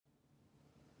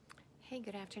Hey,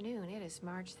 good afternoon. It is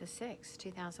March the 6th,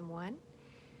 2001.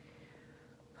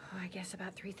 I guess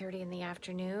about 3:30 in the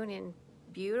afternoon in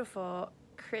beautiful,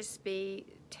 crispy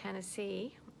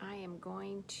Tennessee. I am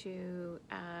going to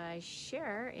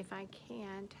share, if I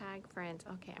can, tag friends.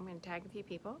 Okay, I'm going to tag a few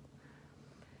people.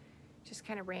 Just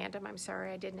kind of random. I'm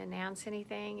sorry I didn't announce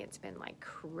anything. It's been like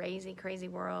crazy, crazy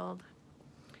world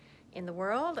in the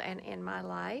world and in my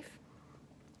life.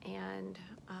 And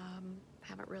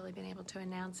haven't really been able to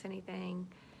announce anything,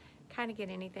 kind of get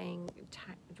anything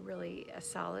really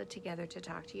solid together to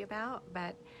talk to you about.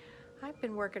 But I've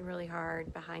been working really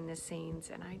hard behind the scenes,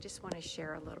 and I just want to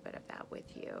share a little bit of that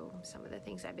with you. Some of the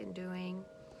things I've been doing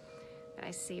that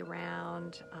I see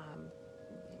around,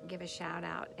 give a shout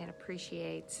out and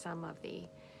appreciate some of the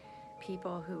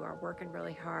people who are working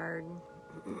really hard,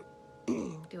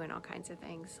 doing all kinds of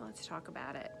things. So let's talk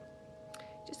about it.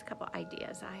 Just a couple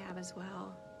ideas I have as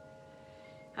well.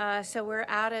 So we're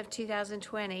out of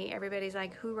 2020. Everybody's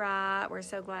like, hoorah, we're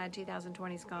so glad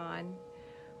 2020's gone.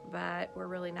 But we're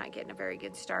really not getting a very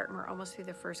good start, and we're almost through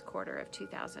the first quarter of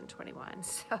 2021.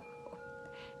 So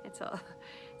it's a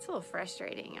little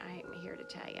frustrating, I'm here to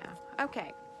tell you.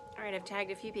 Okay. All right, I've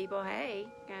tagged a few people. Hey,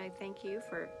 thank you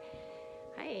for,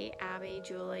 hey, Abby,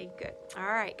 Julie, good. All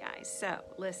right, guys, so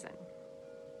listen.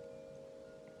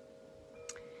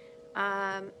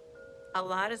 A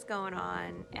lot is going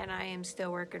on, and I am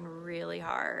still working really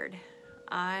hard.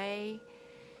 I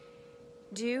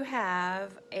do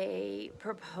have a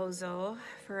proposal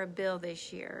for a bill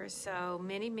this year. So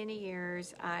many, many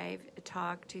years I've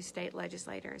talked to state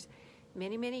legislators.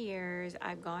 Many, many years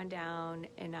I've gone down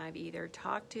and I've either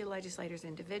talked to legislators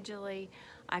individually,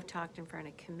 I've talked in front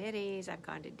of committees, I've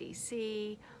gone to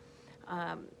DC,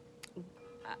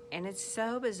 and it's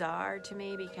so bizarre to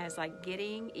me because like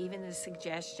getting even the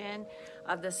suggestion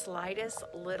of the slightest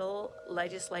little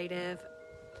legislative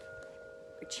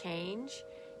change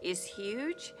is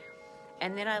huge.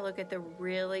 And then I look at the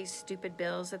really stupid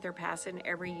bills that they're passing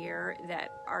every year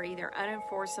that are either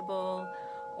unenforceable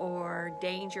or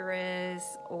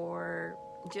dangerous or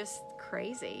just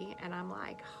crazy. And I'm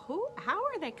like, how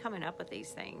are they coming up with these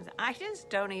things? I just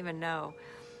don't even know.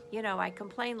 You know, I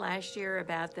complained last year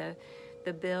about the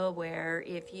bill where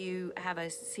if you have a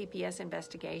CPS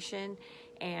investigation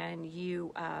and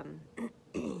you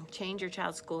change your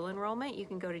child's school enrollment, you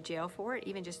can go to jail for it,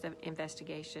 even just an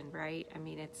investigation, right? I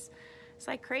mean, it's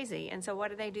like crazy. And so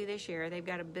what do they do this year? They've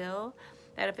got a bill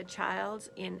that if a child's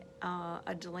in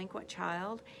a delinquent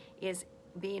child is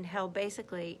being held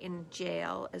basically in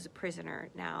jail as a prisoner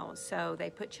now. So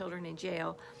they put children in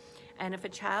jail. And if a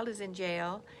child is in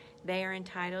jail, they are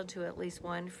entitled to at least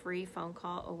one free phone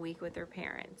call a week with their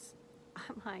parents.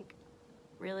 I'm like,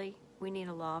 really? We need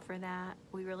a law for that?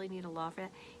 We really need a law for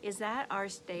that? Is that our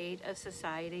state of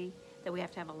society that we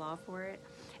have to have a law for it?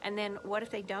 And then what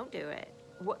if they don't do it?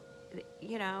 What,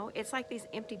 you know, it's like these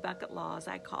empty bucket laws,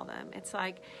 I call them. It's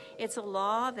like, it's a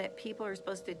law that people are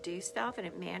supposed to do stuff and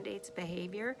it mandates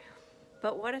behavior.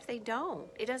 But what if they don't?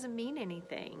 It doesn't mean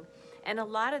anything. And a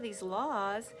lot of these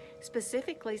laws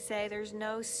specifically say there's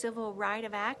no civil right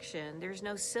of action. There's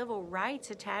no civil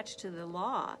rights attached to the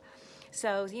law.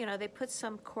 So, you know, they put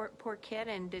some poor kid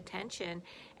in detention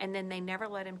and then they never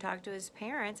let him talk to his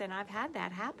parents. And I've had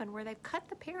that happen where they've cut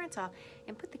the parents off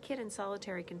and put the kid in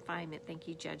solitary confinement. Thank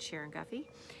you, Judge Sharon Guffey.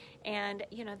 And,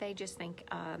 you know, they just think,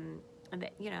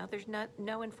 that, you know, there's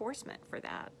no enforcement for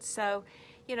that. So,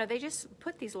 you know, they just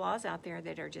put these laws out there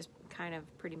that are just kind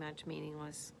of pretty much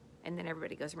meaningless. And then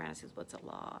everybody goes around and says, what's a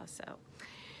law?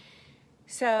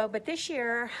 So, but this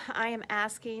year I am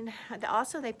asking,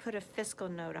 also they put a fiscal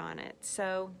note on it.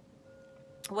 So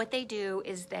what they do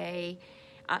is they,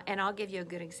 and I'll give you a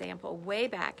good example. Way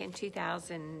back in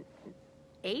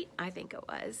 2008, I think it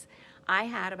was, I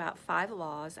had about 5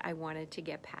 laws I wanted to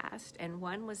get passed, and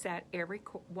one was that every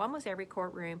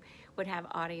courtroom would have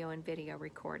audio and video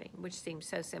recording, which seems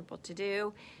so simple to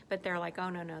do, but they're like,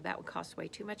 oh, no, that would cost way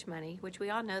too much money, which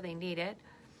we all know they need it.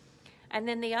 And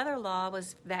then the other law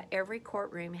was that every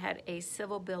courtroom had a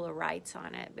civil bill of rights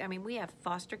on it. I mean, we have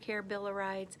foster care bill of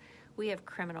rights, we have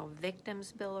criminal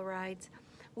victims bill of rights.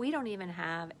 We don't even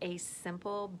have a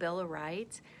simple bill of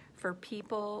rights for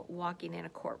people walking in a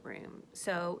courtroom.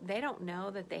 So they don't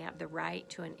know that they have the right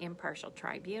to an impartial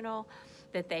tribunal,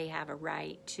 that they have a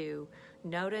right to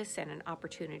notice and an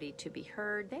opportunity to be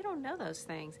heard. They don't know those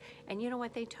things. And you know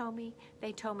what they told me?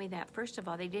 They told me that, first of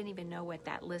all, they didn't even know what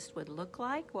that list would look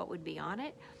like, what would be on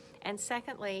it. And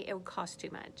secondly, it would cost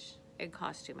too much. It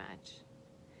cost too much.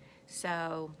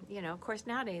 So, you know, of course,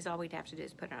 nowadays all we'd have to do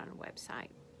is put it on a website.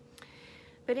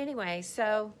 But anyway,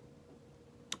 so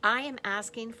I am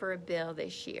asking for a bill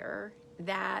this year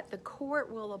that the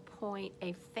court will appoint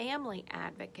a family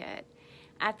advocate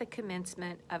at the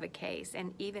commencement of a case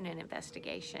and even an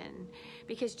investigation.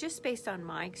 Because just based on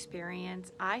my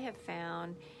experience, I have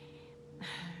found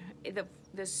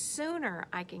the sooner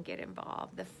I can get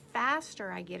involved, the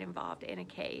faster I get involved in a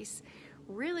case,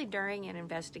 really during an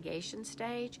investigation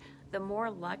stage, the more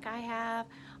luck I have,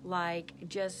 like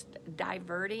just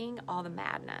diverting all the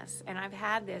madness. And I've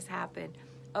had this happen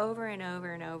over and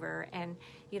over and over. And,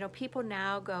 you know, people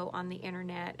now go on the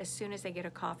internet as soon as they get a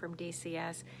call from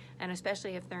DCS, and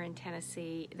especially if they're in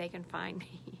Tennessee, they can find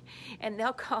me. And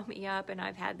they'll call me up, and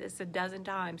I've had this a dozen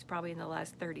times, probably in the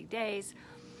last 30 days,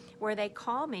 where they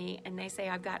call me and they say,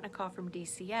 I've gotten a call from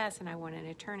DCS and I want an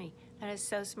attorney. That is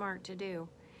so smart to do.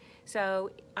 So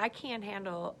I can't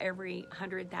handle every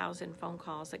 100,000 phone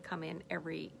calls that come in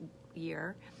every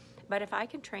year. But if I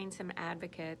can train some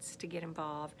advocates to get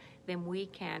involved, then we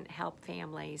can help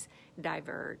families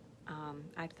divert.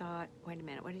 I thought, wait a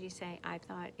minute, what did you say? I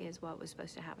thought is what was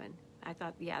supposed to happen. I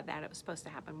thought, yeah, that it was supposed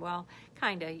to happen. Well,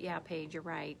 kind of, yeah, Paige, you're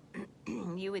right.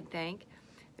 You would think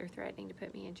they're threatening to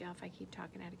put me in jail if I keep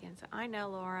talking out against it. I know,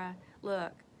 Laura.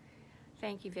 Look,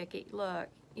 thank you, Vicki. Look,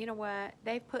 you know what?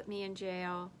 They've put me in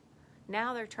jail.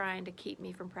 Now they're trying to keep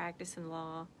me from practicing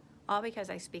law, all because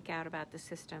I speak out about the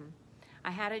system.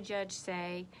 I had a judge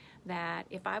say that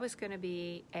if I was going to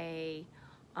be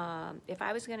if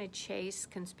I was going to chase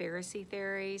conspiracy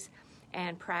theories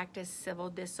and practice civil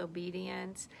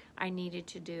disobedience, I needed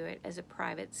to do it as a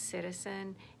private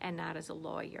citizen and not as a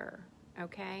lawyer,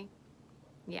 okay?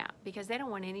 Yeah, because they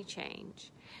don't want any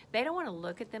change. They don't want to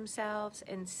look at themselves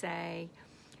and say,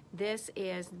 this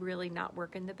is really not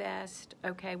working the best,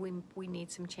 okay, we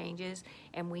need some changes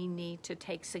and we need to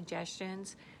take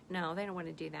suggestions. No, they don't want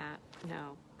to do that.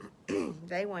 No,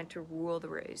 they want to rule the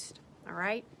roost, all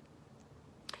right?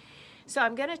 So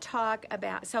I'm going to talk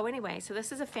about, so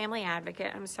this is a family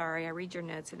advocate. I'm sorry, I read your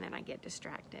notes and then I get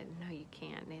distracted. No, you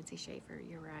can't, Nancy Schaefer,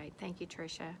 you're right. Thank you,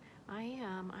 Tricia. I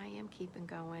am keeping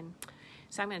going.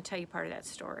 So I'm going to tell you part of that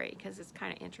story because it's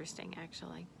kind of interesting,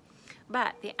 actually.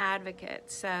 But the advocate,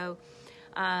 so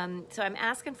I'm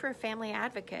asking for a family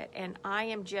advocate, and I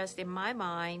am just, in my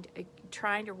mind,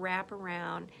 trying to wrap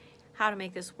around how to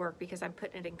make this work because I'm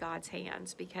putting it in God's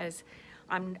hands because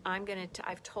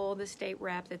I've told the state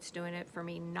rep that's doing it for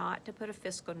me not to put a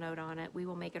fiscal note on it. We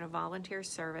will make it a volunteer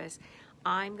service.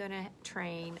 I'm going to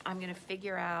train, I'm going to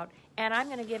figure out, and I'm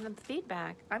going to give them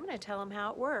feedback. I'm going to tell them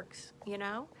how it works, you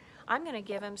know. I'm going to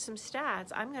give them some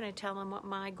stats. I'm going to tell them what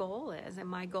my goal is, and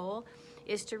my goal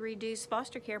is to reduce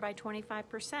foster care by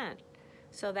 25%.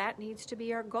 So that needs to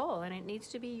be our goal, and it needs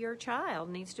to be your child,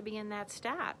 needs to be in that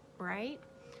stat, right?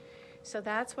 So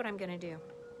that's what I'm going to do.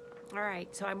 All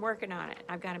right, so I'm working on it.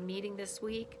 I've got a meeting this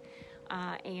week,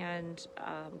 and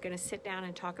I'm going to sit down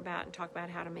and talk about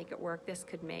how to make it work. This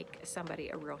could make somebody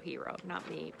a real hero, not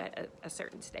me, but a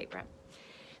certain state rep.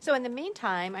 So in the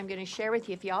meantime, I'm going to share with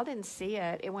you, if y'all didn't see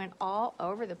it, it went all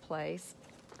over the place.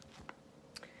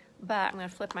 But I'm going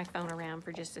to flip my phone around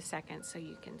for just a second so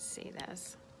you can see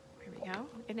this. Here we go.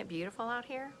 Isn't it beautiful out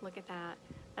here? Look at that.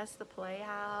 That's the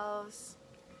playhouse.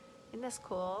 Isn't this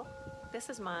cool?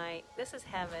 This is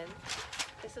heaven.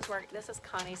 This is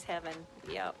Connie's heaven.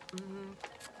 Yep.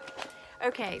 Mm-hmm.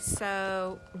 Okay,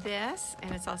 so this,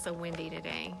 and it's also windy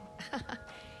today.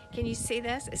 Can you see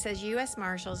this? It says U.S.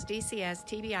 Marshals, DCS,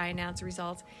 TBI announce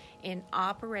results in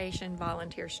Operation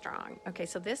Volunteer Strong. Okay,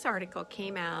 so this article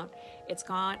came out. It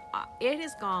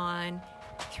has gone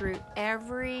through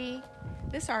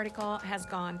this article has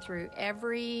gone through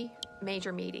every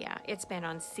major media. It's been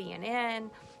on CNN,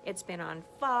 it's been on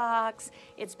Fox,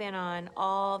 it's been on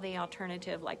all the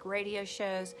alternative like radio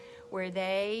shows where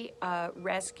they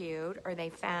rescued or they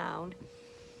found,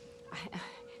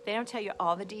 they don't tell you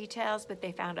all the details, but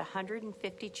they found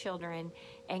 150 children,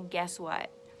 and guess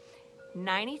what?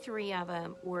 93 of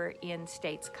them were in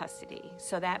state's custody.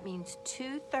 So that means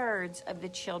 2/3 of the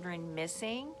children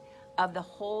missing of the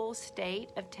whole state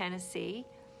of Tennessee,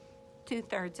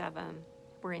 2/3 of them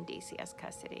were in DCS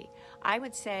custody. I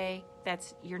would say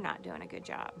you're not doing a good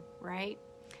job, right?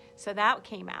 So that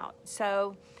came out.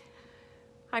 So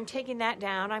I'm taking that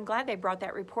down. I'm glad they brought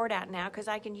that report out now because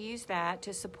I can use that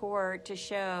to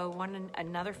show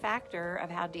another factor of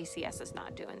how DCS is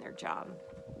not doing their job.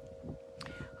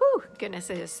 Whew, goodness,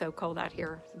 it is so cold out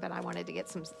here, but I wanted to get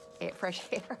some fresh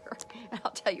air.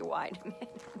 I'll tell you why in a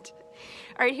minute.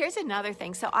 All right, here's another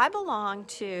thing. So I belong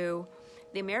to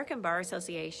the American Bar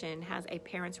Association has a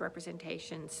parents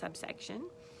representation subsection,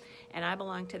 and I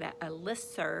belong to a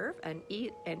listserv, an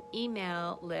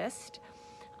email list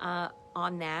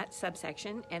on that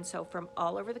subsection. And so from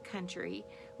all over the country,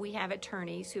 we have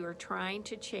attorneys who are trying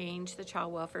to change the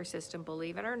child welfare system,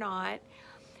 believe it or not,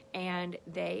 and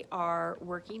they are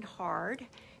working hard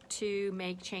to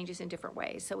make changes in different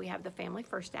ways. So we have the Family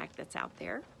First Act that's out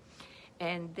there,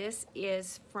 and this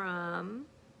is from,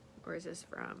 where is this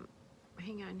from?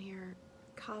 Hang on here,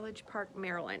 College Park,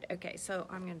 Maryland. Okay, so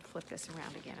I'm going to flip this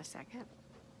around again a second.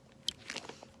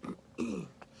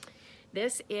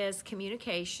 This is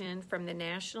communication from the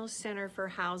National Center for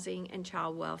Housing and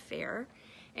Child Welfare,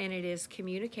 and it is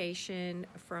communication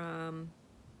from,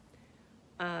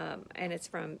 and it's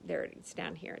from, there, it's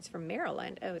down here, it's from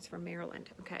Maryland. Oh, it's from Maryland,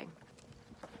 okay.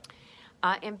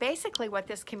 And basically what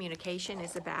this communication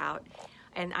is about,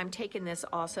 and I'm taking this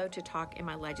also to talk in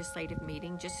my legislative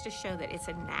meeting just to show that it's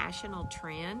a national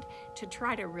trend to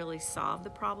try to really solve the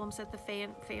problems that the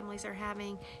families are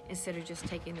having instead of just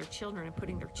taking their children and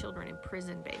putting their children in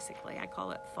prison, basically. I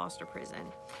call it foster prison.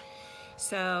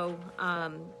 So,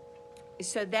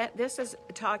 so that this is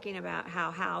talking about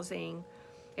how housing,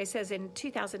 it says in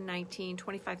 2019,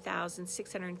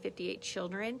 25,658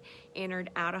 children entered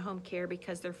out-of-home care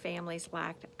because their families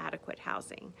lacked adequate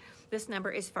housing. This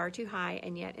number is far too high,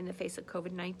 and yet in the face of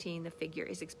COVID-19, the figure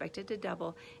is expected to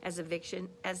double as eviction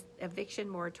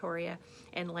moratoria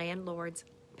and landlords'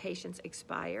 patience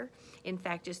expire. In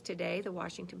fact, just today, the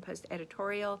Washington Post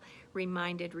editorial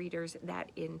reminded readers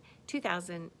that in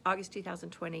August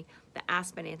 2020, the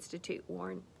Aspen Institute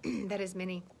warned that as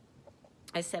many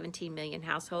as 17 million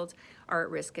households are at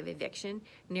risk of eviction,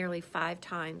 nearly 5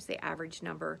 times the average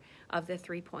number of the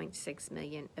 3.6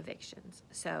 million evictions.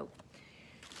 So,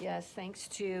 yes, thanks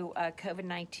to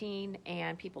COVID-19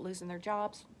 and people losing their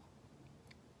jobs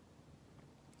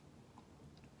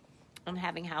and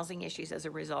having housing issues as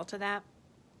a result of that,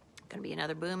 going to be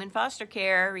another boom in foster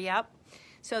care, yep.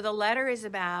 So the letter is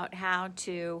about how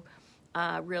to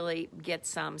really get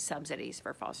some subsidies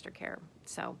for foster care.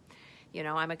 So, you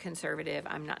know, I'm a conservative.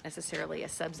 I'm not necessarily a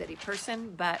subsidy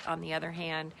person, but on the other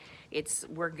hand,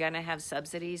 we're going to have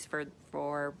subsidies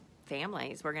for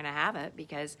families. We're going to have it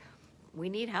because we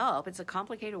need help. It's a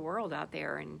complicated world out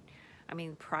there, and I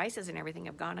mean, prices and everything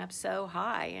have gone up so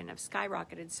high and have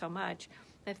skyrocketed so much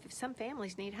that some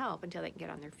families need help until they can get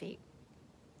on their feet.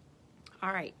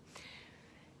 All right.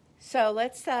 So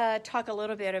let's talk a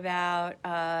little bit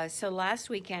about, so last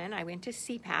weekend I went to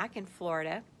CPAC in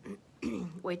Florida,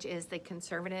 which is the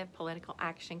Conservative Political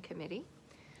Action Committee,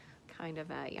 kind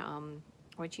of a,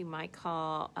 what you might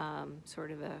call sort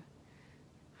of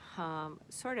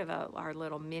our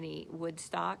little mini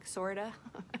Woodstock, sort of,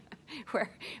 where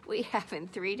we have in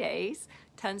 3 days,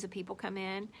 tons of people come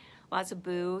in, lots of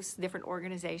booths, different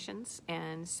organizations,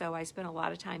 and so I spent a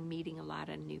lot of time meeting a lot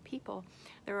of new people.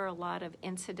 There are a lot of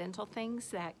incidental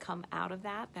things that come out of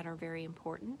that are very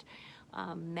important.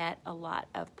 Met a lot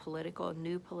of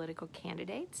new political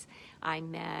candidates. I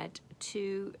met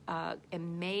 2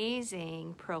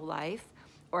 amazing pro-life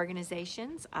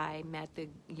organizations. I met the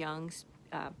young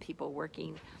people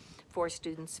working for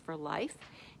Students for Life,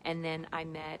 and then I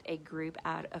met a group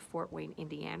out of Fort Wayne,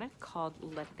 Indiana called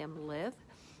Let Them Live,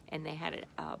 and they had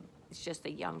it's just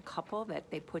a young couple that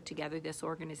they put together this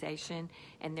organization,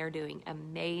 and they're doing an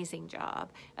amazing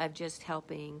job of just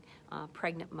helping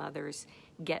pregnant mothers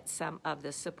get some of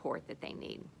the support that they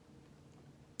need.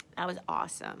 That was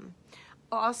awesome.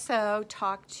 Also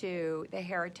talked to the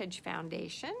Heritage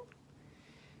Foundation.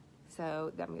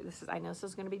 So I know this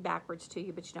is going to be backwards to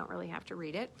you, but you don't really have to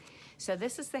read it. So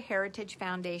this is the Heritage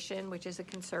Foundation, which is a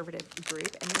conservative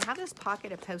group, and they have this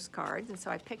pocket of postcards, and so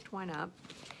I picked one up.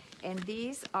 And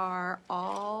these are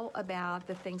all about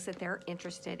the things that they're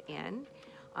interested in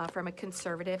from a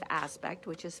conservative aspect,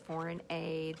 which is foreign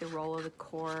aid, the role of the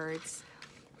courts,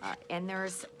 and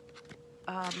there's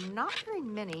not very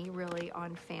many really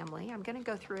on family. I'm going to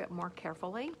go through it more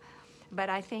carefully, but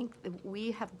I think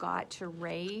we have got to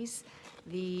raise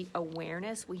the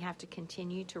awareness. We have to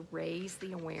continue to raise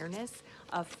the awareness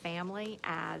of family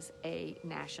as a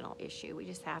national issue. We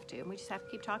just have to, and we just have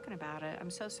to keep talking about it. I'm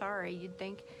so sorry. You'd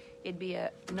think it'd be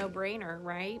a no-brainer,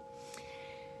 right?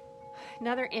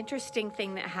 Another interesting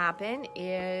thing that happened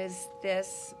is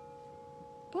this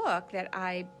book that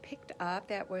I picked up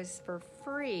that was for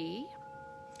free.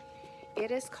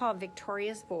 It is called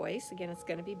Victoria's Voice. Again, it's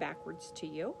going to be backwards to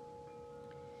you.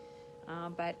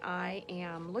 But I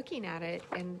am looking at it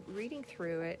and reading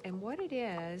through it, and what it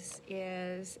is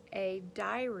a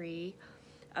diary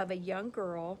of a young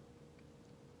girl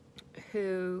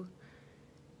who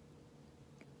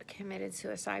committed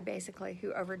suicide, basically,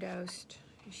 who overdosed.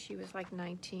 She was like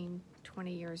 19,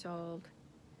 20 years old.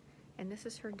 And this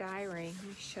is her diary. Let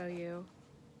me show you.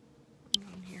 Hang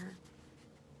on here.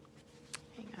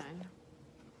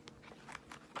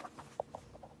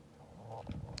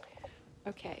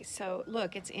 Okay, so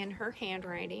look, it's in her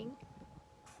handwriting.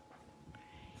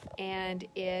 And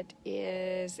it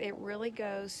really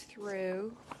goes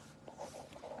through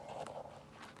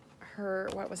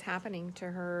what was happening to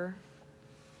her.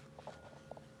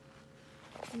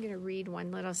 I'm going to read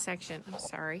one little section. I'm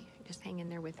sorry, just hang in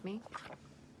there with me.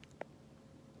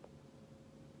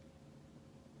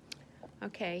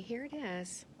 Okay, here it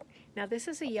is. Now, this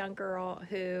is a young girl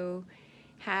who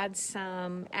had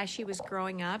as she was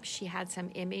growing up, she had some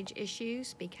image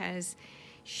issues because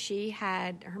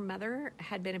her mother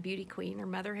had been a beauty queen. Her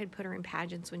mother had put her in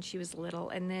pageants when she was little.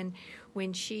 And then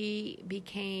when she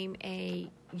became a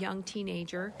young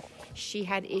teenager, she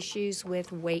had issues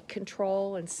with weight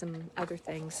control and some other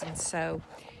things. And so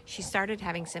she started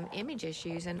having some image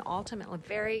issues, and ultimately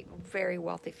very, very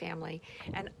wealthy family.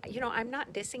 And, I'm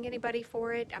not dissing anybody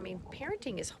for it. I mean,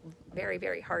 parenting is very,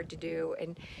 very hard to do.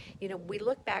 And, we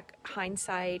look back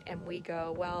hindsight and we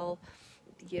go, well,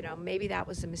 maybe that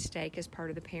was a mistake as part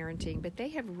of the parenting, but they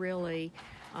have really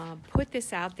put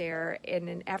this out there in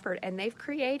an effort, and they've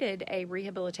created a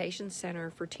rehabilitation center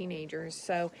for teenagers.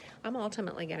 So I'm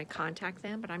ultimately going to contact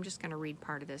them, but I'm just going to read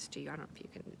part of this to you. I don't know if you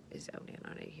can zone in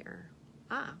on it here.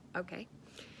 Okay.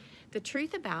 The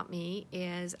truth about me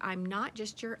is I'm not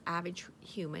just your average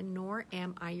human, nor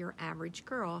am I your average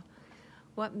girl.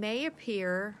 What may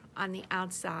appear on the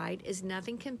outside is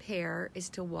nothing compared as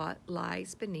to what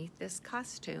lies beneath this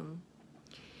costume.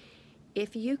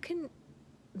 If you can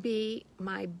be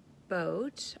my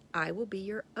boat, I will be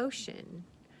your ocean.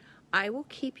 I will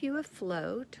keep you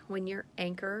afloat when your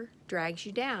anchor drags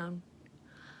you down.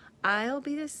 I'll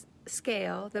be the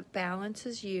scale that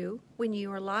balances you when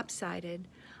you are lopsided.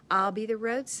 I'll be the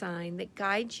road sign that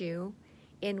guides you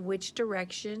in which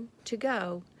direction to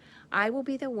go. I will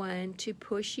be the one to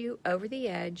push you over the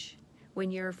edge when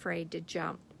you're afraid to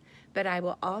jump, but I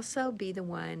will also be the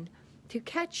one to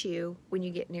catch you when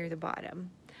you get near the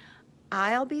bottom.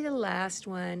 I'll be the last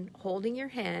one holding your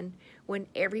hand when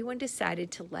everyone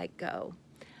decided to let go.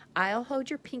 I'll hold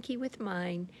your pinky with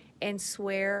mine and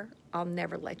swear I'll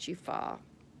never let you fall.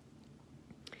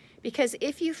 Because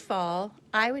if you fall,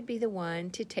 I would be the one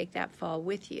to take that fall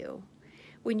with you.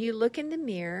 When you look in the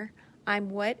mirror, I'm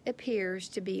what appears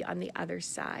to be on the other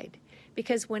side.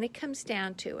 Because when it comes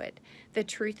down to it, the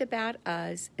truth about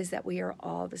us is that we are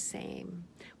all the same.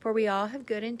 For we all have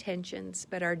good intentions,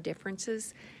 but our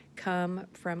differences come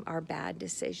from our bad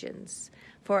decisions.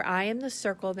 For I am the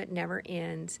circle that never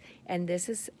ends, and this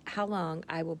is how long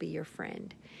I will be your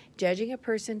friend. Judging a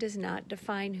person does not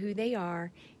define who they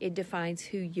are, it defines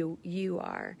who you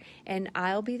are. And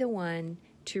I'll be the one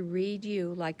to read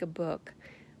you like a book,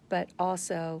 but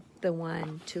also the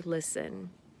one to listen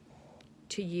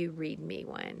to you read me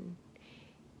one.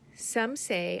 Some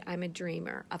say I'm a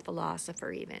dreamer, a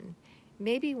philosopher even.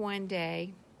 Maybe one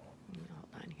day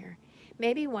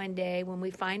when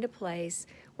we find a place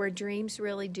where dreams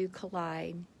really do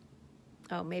collide,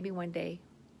 maybe one day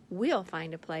we'll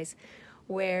find a place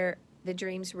where the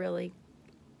dreams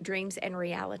and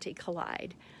reality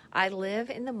collide. I live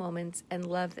in the moments and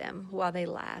love them while they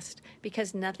last,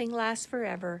 because nothing lasts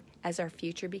forever as our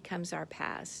future becomes our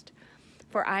past.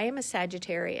 For I am a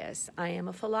Sagittarius, I am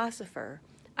a philosopher.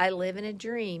 I live in a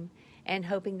dream and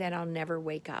hoping that I'll never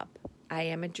wake up. I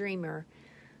am a dreamer,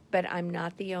 but I'm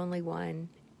not the only one,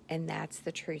 and that's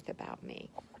the truth about me.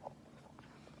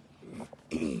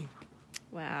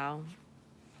 Wow.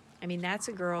 I mean, that's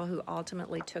a girl who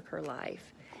ultimately took her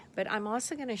life. But I'm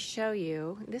also going to show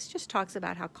you, this just talks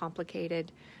about how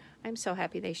complicated, I'm so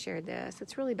happy they shared this.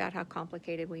 It's really about how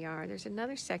complicated we are. There's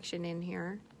another section in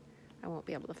here I won't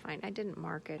be able to find. I didn't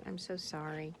mark it. I'm so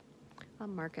sorry. I'll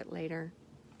mark it later.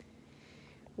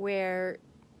 Where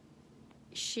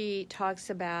she talks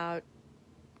about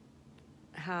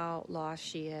how lost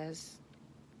she is.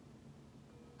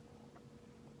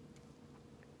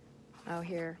 Oh,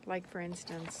 here, like for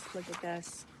instance, look at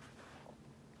this.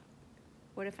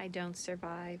 What if I don't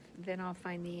survive? Then I'll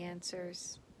find the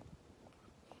answers.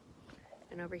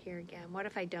 And over here again, what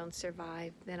if I don't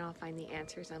survive? Then I'll find the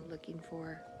answers I'm looking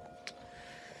for.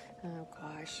 Oh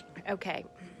gosh. Okay.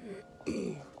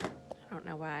 I don't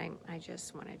know why. I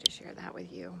just wanted to share that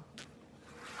with you.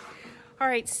 All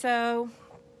right, so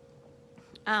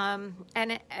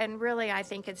and really I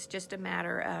think it's just a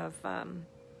matter of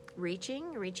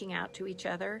reaching out to each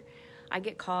other. I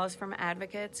get calls from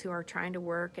advocates who are trying to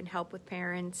work and help with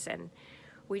parents, and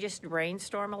we just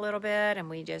brainstorm a little bit and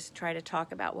we just try to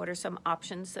talk about what are some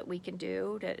options that we can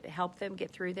do to help them get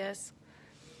through this.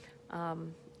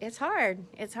 it's hard.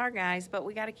 It's hard, guys, but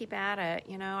we got to keep at it.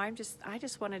 You know, I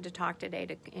just wanted to talk today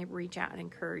to reach out and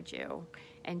encourage you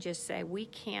and just say we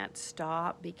can't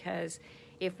stop, because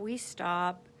if we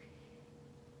stop,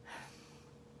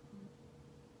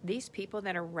 these people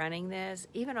that are running this,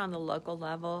 even on the local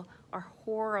level, are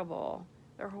horrible.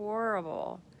 They're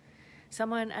horrible.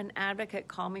 An advocate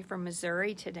called me from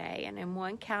Missouri today, and in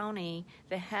one county,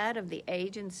 the head of the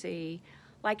agency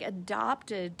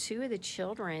adopted 2 of the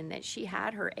children that she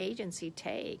had her agency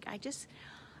take.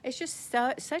 It's just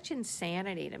such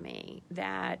insanity to me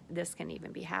that this can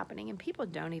even be happening, and people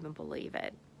don't even believe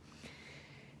it.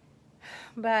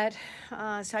 But,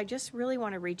 so I just really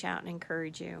want to reach out and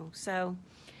encourage you. So,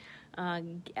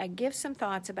 give some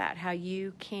thoughts about how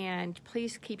you can.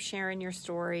 Please keep sharing your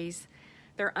stories.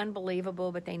 They're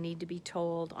unbelievable, but they need to be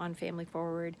told on Family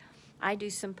Forward. I do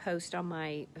some posts on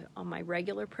my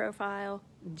regular profile,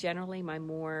 generally my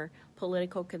more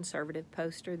political conservative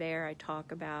poster there. I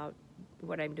talk about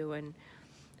what I'm doing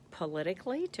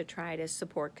politically to try to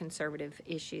support conservative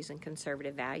issues and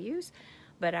conservative values.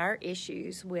 But our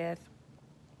issues with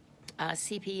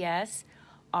CPS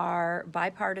are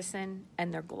bipartisan,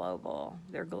 and they're global.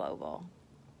 They're global.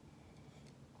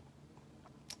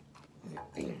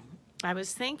 I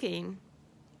was thinking,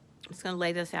 I'm just going to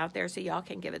lay this out there so y'all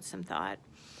can give it some thought.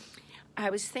 I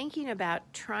was thinking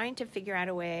about trying to figure out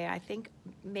a way, I think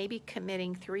maybe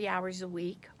committing 3 hours a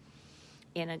week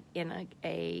in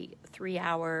a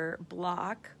 3-hour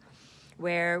block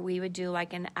where we would do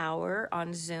like an hour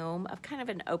on Zoom of kind of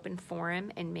an open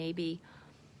forum, and maybe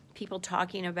people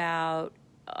talking about,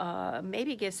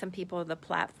 maybe give some people the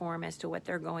platform as to what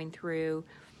they're going through,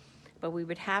 but we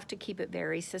would have to keep it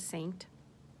very succinct.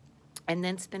 And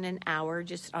then spend an hour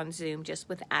just on Zoom, just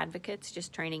with advocates,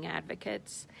 just training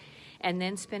advocates. And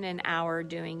then spend an hour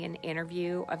doing an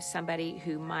interview of somebody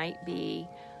who might be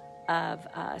of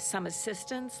some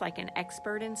assistance, like an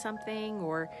expert in something,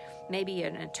 or maybe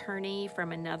an attorney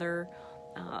from another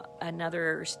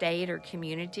state or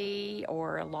community,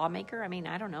 or a lawmaker. I mean,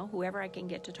 I don't know, whoever I can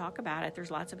get to talk about it.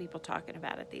 There's lots of people talking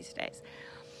about it these days.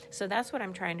 So that's what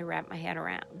I'm trying to wrap my head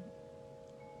around.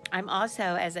 I'm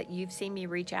also, you've seen me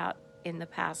reach out in the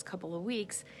past couple of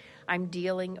weeks, I'm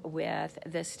dealing with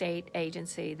the state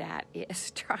agency that is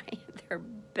trying their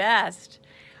best.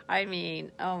 I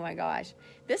mean, oh my gosh.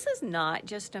 This is not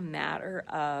just a matter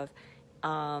of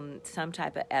some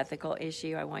type of ethical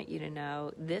issue. I want you to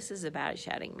know this is about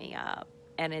shutting me up.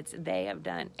 And they have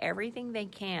done everything they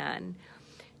can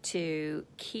to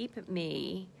keep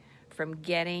me from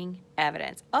getting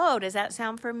evidence. Oh, does that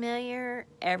sound familiar?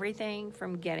 Everything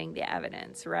from getting the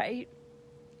evidence, right?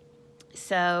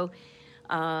 So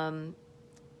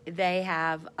they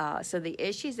have, so the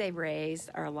issues they've raised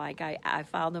are like, I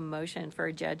filed a motion for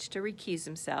a judge to recuse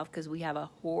himself because we have a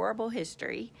horrible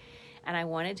history, and I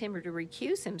wanted him to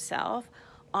recuse himself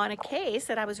on a case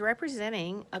that I was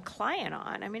representing a client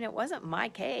on. I mean, it wasn't my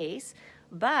case,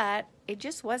 but it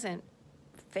just wasn't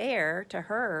fair to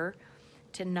her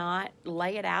to not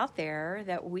lay it out there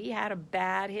that we had a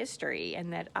bad history,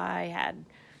 and that I had,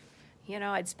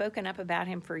 I'd spoken up about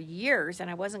him for years, and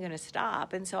I wasn't going to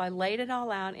stop. And so I laid it all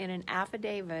out in an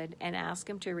affidavit and asked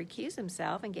him to recuse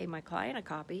himself, and gave my client a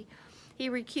copy. He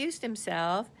recused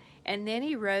himself, and then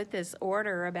he wrote this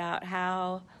order about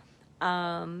how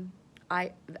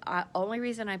only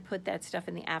reason I put that stuff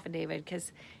in the affidavit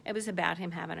because it was about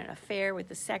him having an affair with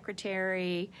the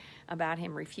secretary, about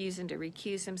him refusing to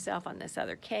recuse himself on this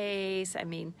other case. I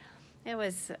mean, it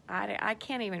was, I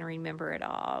can't even remember it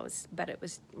all, but it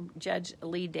was Judge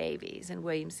Lee Davies in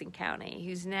Williamson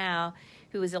County,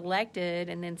 who was elected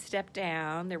and then stepped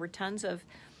down. There were tons of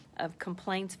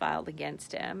complaints filed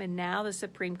against him, and now the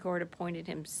Supreme Court appointed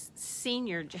him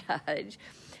senior judge.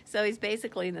 So he's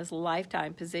basically in this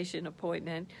lifetime position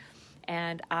appointment.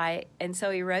 And so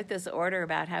he wrote this order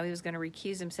about how he was going to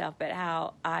recuse himself, but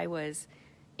how I was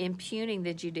impugning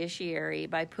the judiciary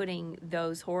by putting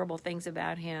those horrible things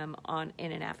about him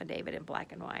in an affidavit in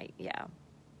black and white. Yeah.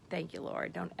 Thank you,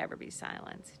 Lord. Don't ever be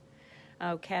silenced.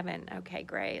 Oh, Kevin. Okay,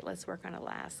 great. Let's work on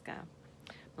Alaska.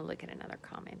 We'll look at another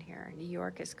comment here. New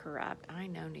York is corrupt. I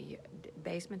know. New York,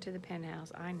 basement to the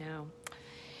penthouse. I know.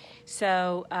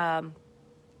 So,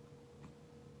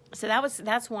 so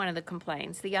that's one of the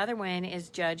complaints. The other one is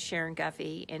Judge Sharon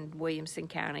Guffey in Williamson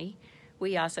County.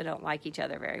 We also don't like each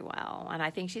other very well, and I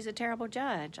think she's a terrible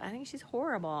judge. I think she's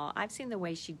horrible. I've seen the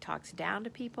way she talks down to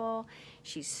people.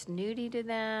 She's snooty to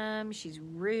them. She's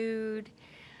rude.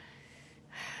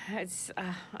 I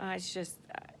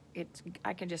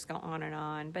can just go on and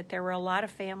on. But there were a lot of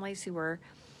families who were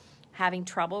having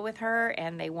trouble with her,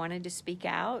 and they wanted to speak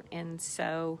out, and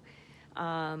so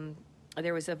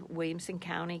there was a Williamson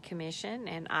County Commission,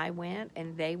 and I went,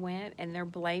 and they went, and they're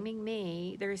blaming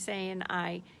me. They're saying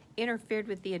I interfered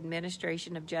with the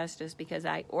administration of justice because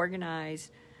I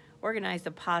organized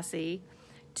a posse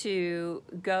to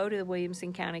go to the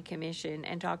Williamson County Commission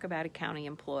and talk about a county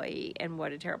employee and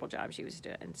what a terrible job she was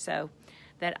doing. So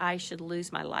that I should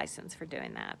lose my license for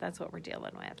doing that. That's what we're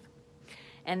dealing with.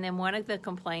 And then one of the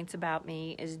complaints about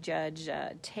me is Judge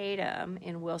Tatum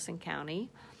in Wilson County,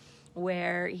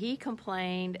 where he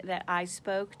complained that I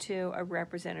spoke to a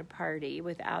represented party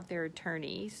without their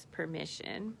attorney's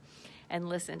permission. And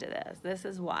listen to this. This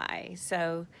is why.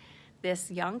 So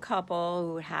this young couple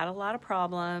who had a lot of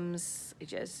problems,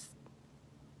 just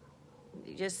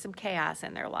some chaos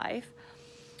in their life.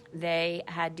 They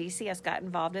had DCS got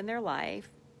involved in their life.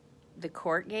 The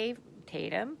court gave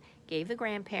the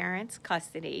grandparents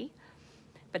custody,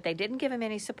 but they didn't give them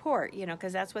any support,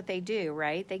 because that's what they do,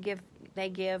 right? They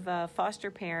give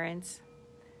foster parents.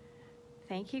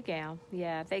 Thank you, Gail.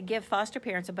 Yeah, they give foster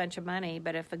parents a bunch of money,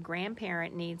 but if a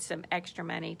grandparent needs some extra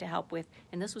money to help with,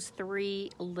 and this was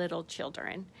 3 little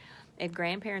children, if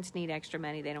grandparents need extra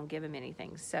money, they don't give them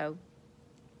anything. So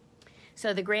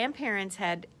the grandparents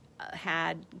had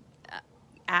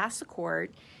asked the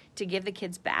court to give the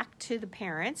kids back to the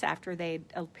parents after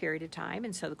a period of time,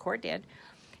 and so the court did.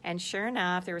 And sure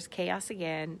enough, there was chaos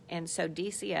again, and so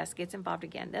DCS gets involved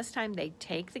again. This time they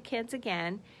take the kids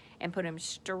again and put them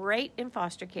straight in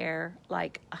foster care,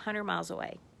 like 100 miles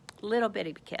away. Little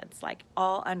bitty kids, like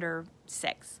all under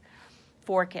 6,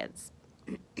 4 kids.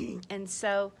 And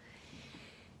so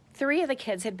 3 of the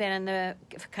kids had been in the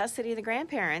custody of the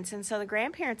grandparents, and so the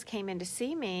grandparents came in to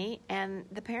see me, and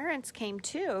the parents came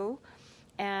too,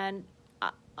 and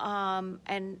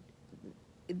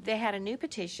they had a new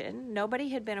petition. Nobody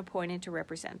had been appointed to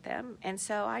represent them, and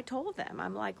so I told them,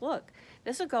 I'm like, look,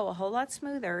 this will go a whole lot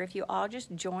smoother if you all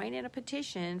just join in a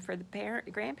petition for the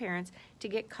grandparents to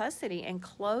get custody and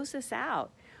close this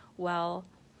out. Well,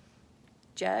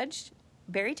 Judge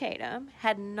Barry Tatum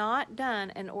had not done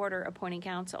an order appointing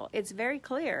counsel. It's very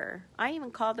clear. I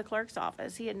even called the clerk's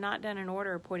office. He had not done an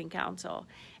order appointing counsel.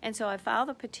 And so I filed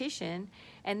a petition,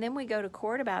 and then we go to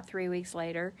court about 3 weeks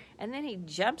later, and then he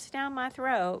jumps down my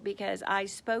throat because I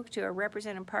spoke to a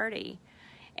represented party.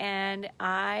 And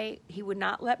he would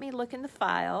not let me look in the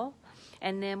file.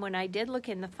 And then when I did look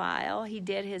in the file, he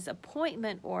did his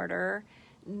appointment order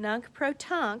nunc pro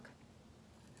tunc,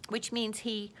 which means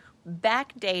he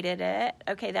backdated it.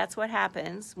 Okay, that's what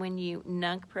happens when you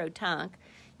nunc pro tunc.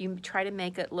 You try to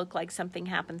make it look like something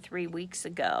happened 3 weeks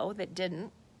ago that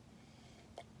didn't.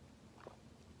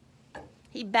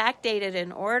 He backdated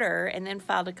an order and then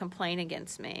filed a complaint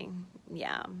against me.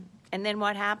 Yeah. And then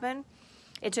what happened?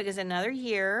 It took us another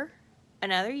year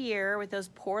with those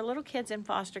poor little kids in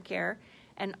foster care,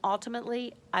 and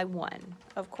ultimately I won,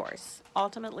 of course.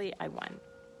 Ultimately I won.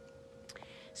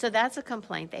 So that's a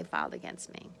complaint they filed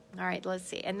against me. All right, let's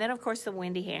see. And then, of course, the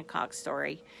Wendy Hancock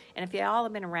story. And if you all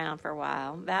have been around for a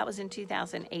while, that was in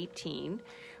 2018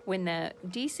 when the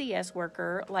DCS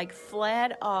worker,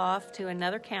 fled off to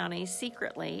another county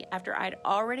secretly after I'd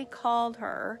already called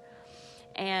her,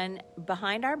 and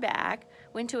behind our back,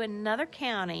 went to another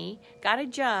county, got a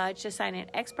judge to sign an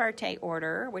ex parte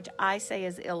order, which I say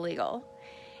is illegal,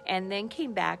 and then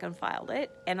came back and filed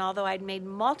it. And although I'd made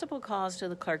multiple calls to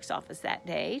the clerk's office that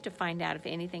day to find out if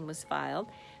anything was filed,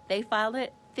 they filed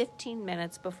it 15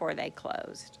 minutes before they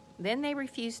closed. Then they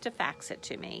refused to fax it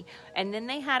to me. And then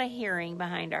they had a hearing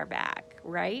behind our back,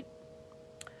 right?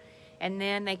 And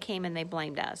then they came and they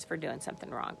blamed us for doing something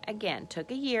wrong. Again,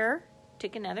 took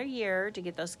another year to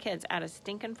get those kids out of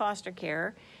stinking foster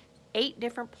care. 8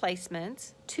 different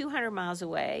placements, 200 miles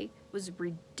away. It was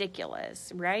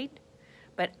ridiculous, right?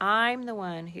 But I'm the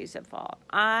one who's at fault.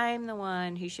 I'm the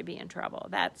one who should be in trouble.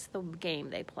 That's the game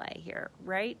they play here,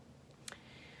 right?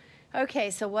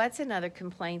 Okay, so what's another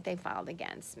complaint they filed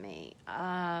against me?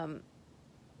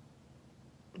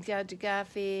 Judge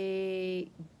Guffey,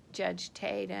 Judge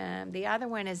Tatum. The other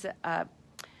one is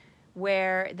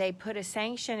where they put a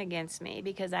sanction against me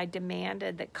because I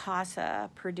demanded that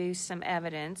CASA produce some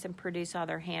evidence and produce all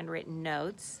their handwritten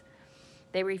notes.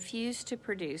 They refused to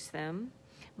produce them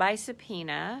by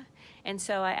subpoena, and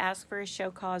so I asked for a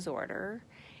show cause order,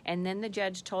 and then the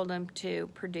judge told them to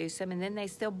produce them, and then they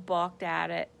still balked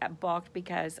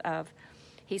because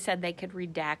he said they could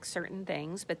redact certain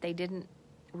things, but they didn't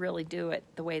really do it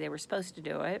the way they were supposed to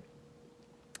do it,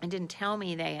 and didn't tell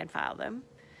me they had filed them.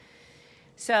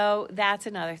 So that's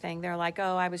another thing. They're like,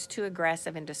 oh, I was too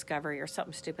aggressive in discovery or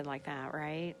something stupid like that,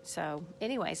 right? So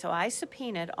anyway, so I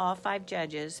subpoenaed all 5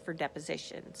 judges for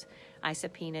depositions. I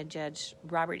subpoenaed Judge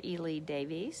Robert E. Lee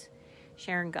Davies,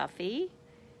 Sharon Guffey,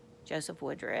 Joseph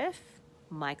Woodruff,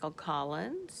 Michael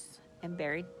Collins, and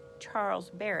Charles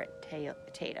Barrett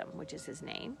Tatum, which is his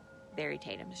name. Barry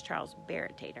Tatum is Charles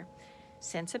Barrett Tatum.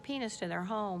 Sent subpoenas to their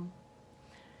home.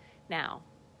 Now,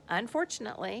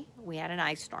 unfortunately, we had an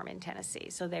ice storm in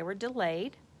Tennessee, so they were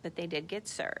delayed, but they did get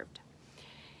served.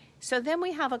 So then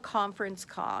we have a conference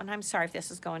call, and I'm sorry if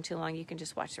this is going too long. You can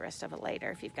just watch the rest of it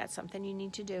later if you've got something you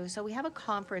need to do. So we have a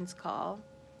conference call.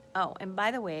 Oh, and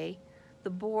by the way, the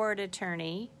board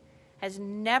attorney has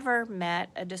never met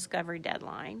a discovery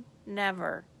deadline.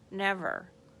 Never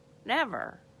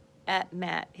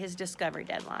met his discovery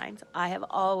deadlines. I have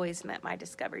always met my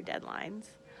discovery deadlines.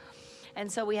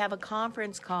 And so we have a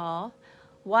conference call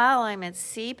while I'm at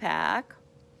CPAC,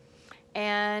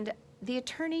 and the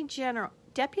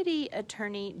Deputy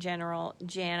Attorney General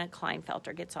Janet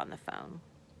Kleinfelter gets on the phone.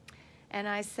 And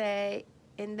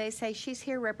they say, she's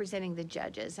here representing the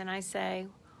judges. And I say,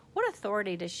 what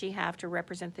authority does she have to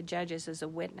represent the judges as a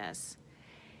witness?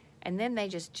 And then they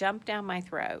just jump down my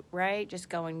throat, right? Just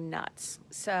going nuts.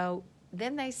 So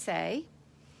then they say,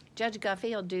 Judge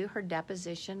Guffey will do her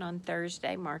deposition on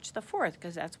Thursday, March the 4th,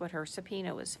 because that's what her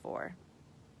subpoena was for.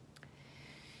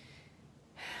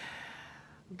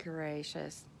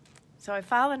 Gracious. So I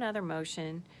file another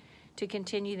motion to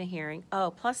continue the hearing.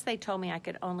 Oh, plus they told me I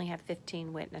could only have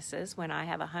 15 witnesses when I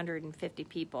have 150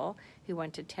 people who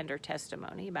want to tender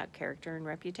testimony about character and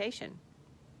reputation.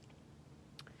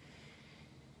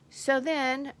 So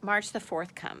then March the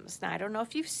 4th comes. Now, I don't know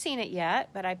if you've seen it yet,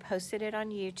 but I posted it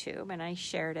on YouTube and I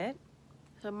shared it.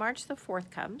 So March the 4th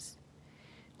comes.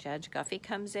 Judge Guffey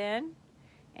comes in,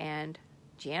 and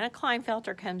Janet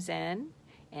Kleinfelter comes in,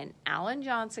 and Alan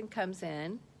Johnson comes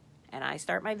in, and I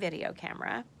start my video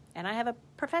camera, and I have a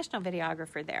professional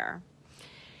videographer there.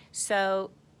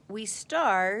 So we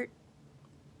start,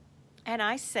 and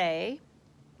I say,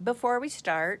 before we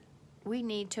start, we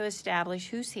need to establish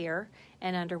who's here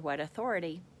and under what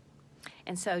authority.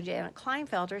 And so Janet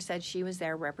Kleinfelter said she was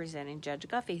there representing Judge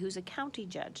Guffey, who's a county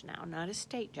judge now, not a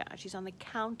state judge. She's on the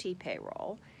county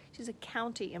payroll. She's a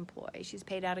county employee. She's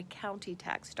paid out of county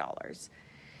tax dollars.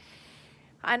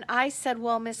 And I said,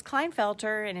 well, Miss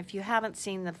Kleinfelter, and if you haven't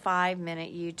seen the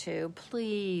 5-minute YouTube,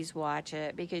 please watch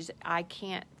it, because I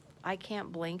can't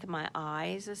blink my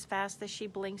eyes as fast as she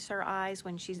blinks her eyes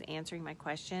when she's answering my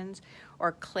questions,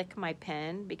 or click my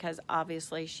pen, because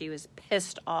obviously she was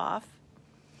pissed off.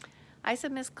 I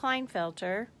said, Miss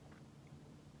Kleinfelter,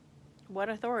 what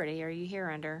authority are you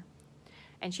here under?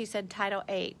 And she said, Title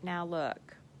 8. Now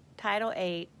look, Title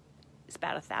 8 is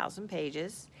about 1,000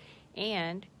 pages,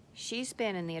 and she's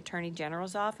been in the Attorney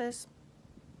General's office,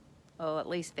 at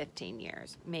least 15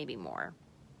 years, maybe more.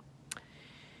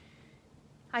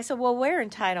 I said, well, where in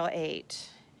Title 8?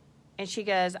 And she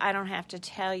goes, I don't have to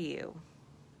tell you.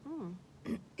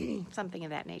 Something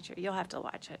of that nature. You'll have to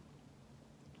watch it.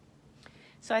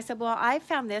 So I said, well, I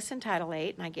found this in Title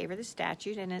 8, and I gave her the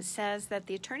statute, and it says that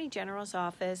the Attorney General's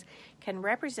office can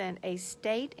represent a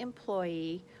state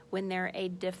employee when they're a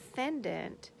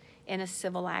defendant in a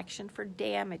civil action for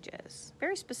damages.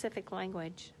 Very specific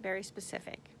language, very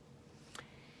specific.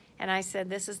 And I said,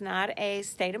 this is not a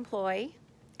state employee,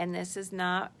 and this is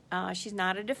not, she's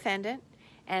not a defendant,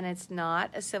 and it's not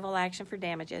a civil action for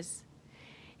damages.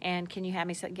 And can you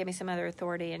give me some other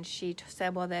authority? And she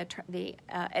said, well, the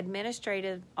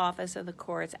administrative office of the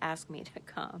courts asked me to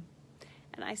come.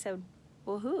 And I said,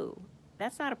 well, who?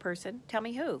 That's not a person. Tell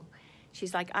me who.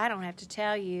 She's like, I don't have to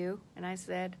tell you. And I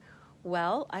said,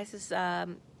 well,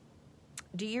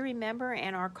 do you remember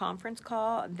in our conference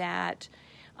call that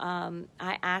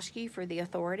I asked you for the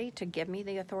authority, to give me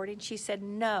the authority? And she said,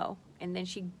 no. And then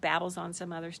she babbles on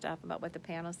some other stuff about what the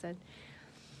panel said.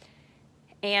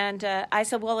 And I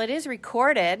said, well, it is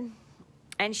recorded.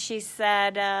 And she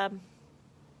said, I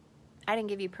didn't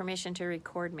give you permission to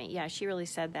record me. Yeah, she really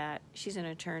said that. She's an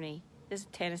attorney. This is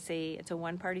Tennessee. It's a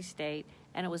one-party state.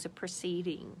 And it was a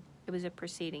proceeding. It was a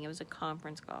proceeding. It was a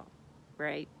conference call,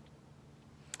 right?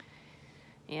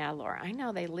 Yeah, Laura, I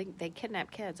know they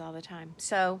kidnap kids all the time.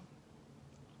 So,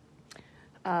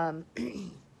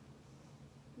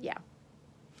 yeah.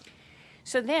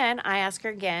 So then I asked her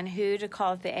again who to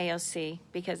call at the AOC,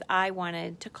 because I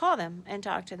wanted to call them and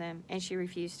talk to them, and she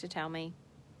refused to tell me.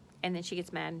 And then she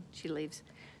gets mad and she leaves.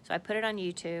 So I put it on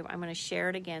YouTube. I'm going to share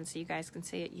it again so you guys can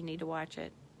see it. You need to watch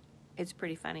it. It's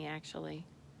pretty funny, actually.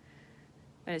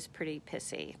 But it's pretty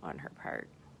pissy on her part.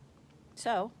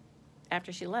 So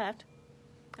after she left,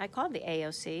 I called the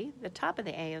AOC, the top of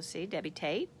the AOC, Debbie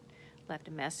Tate, left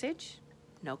a message,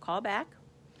 no call back,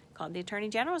 called the Attorney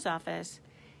General's office,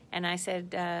 and I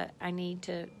said, I need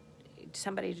to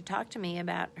somebody to talk to me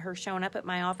about her showing up at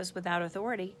my office without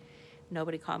authority.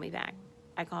 Nobody called me back.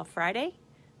 I called Friday,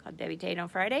 called Debbie Tate on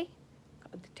Friday,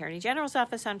 called the Attorney General's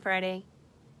office on Friday.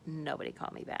 Nobody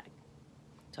called me back.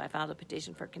 So I filed a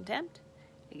petition for contempt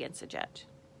against the judge.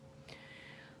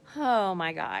 Oh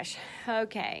my gosh.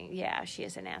 Okay, yeah, she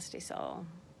is a nasty soul.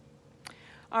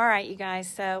 All right, you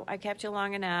guys, so I kept you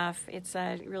long enough. It's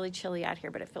really chilly out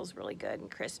here, but it feels really good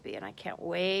and crispy, and I can't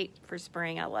wait for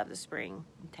spring. I love the spring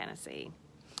in Tennessee.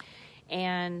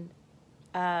 And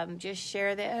just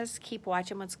share this. Keep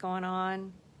watching what's going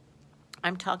on.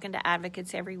 I'm talking to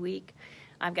advocates every week.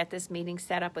 I've got this meeting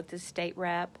set up with the state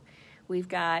rep. We've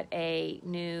got a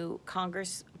new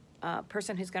Congress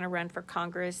person who's going to run for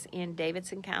Congress in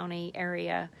Davidson County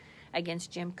area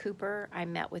against Jim Cooper. I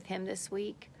met with him this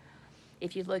week.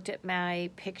 If you looked at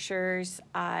my pictures,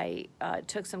 I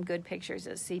took some good pictures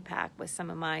at CPAC with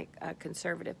some of my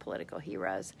conservative political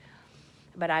heroes.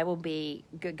 But I will be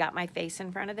good, got my face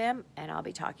in front of them, and I'll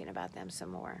be talking about them some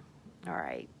more. All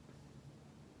right.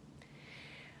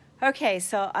 Okay,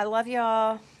 so I love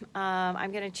y'all.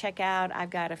 I'm going to check out.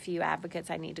 I've got a few advocates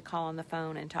I need to call on the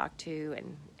phone and talk to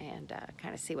and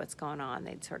kind of see what's going on.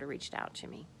 They'd sort of reached out to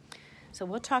me. So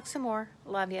we'll talk some more.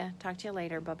 Love you. Talk to you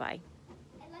later. Bye-bye.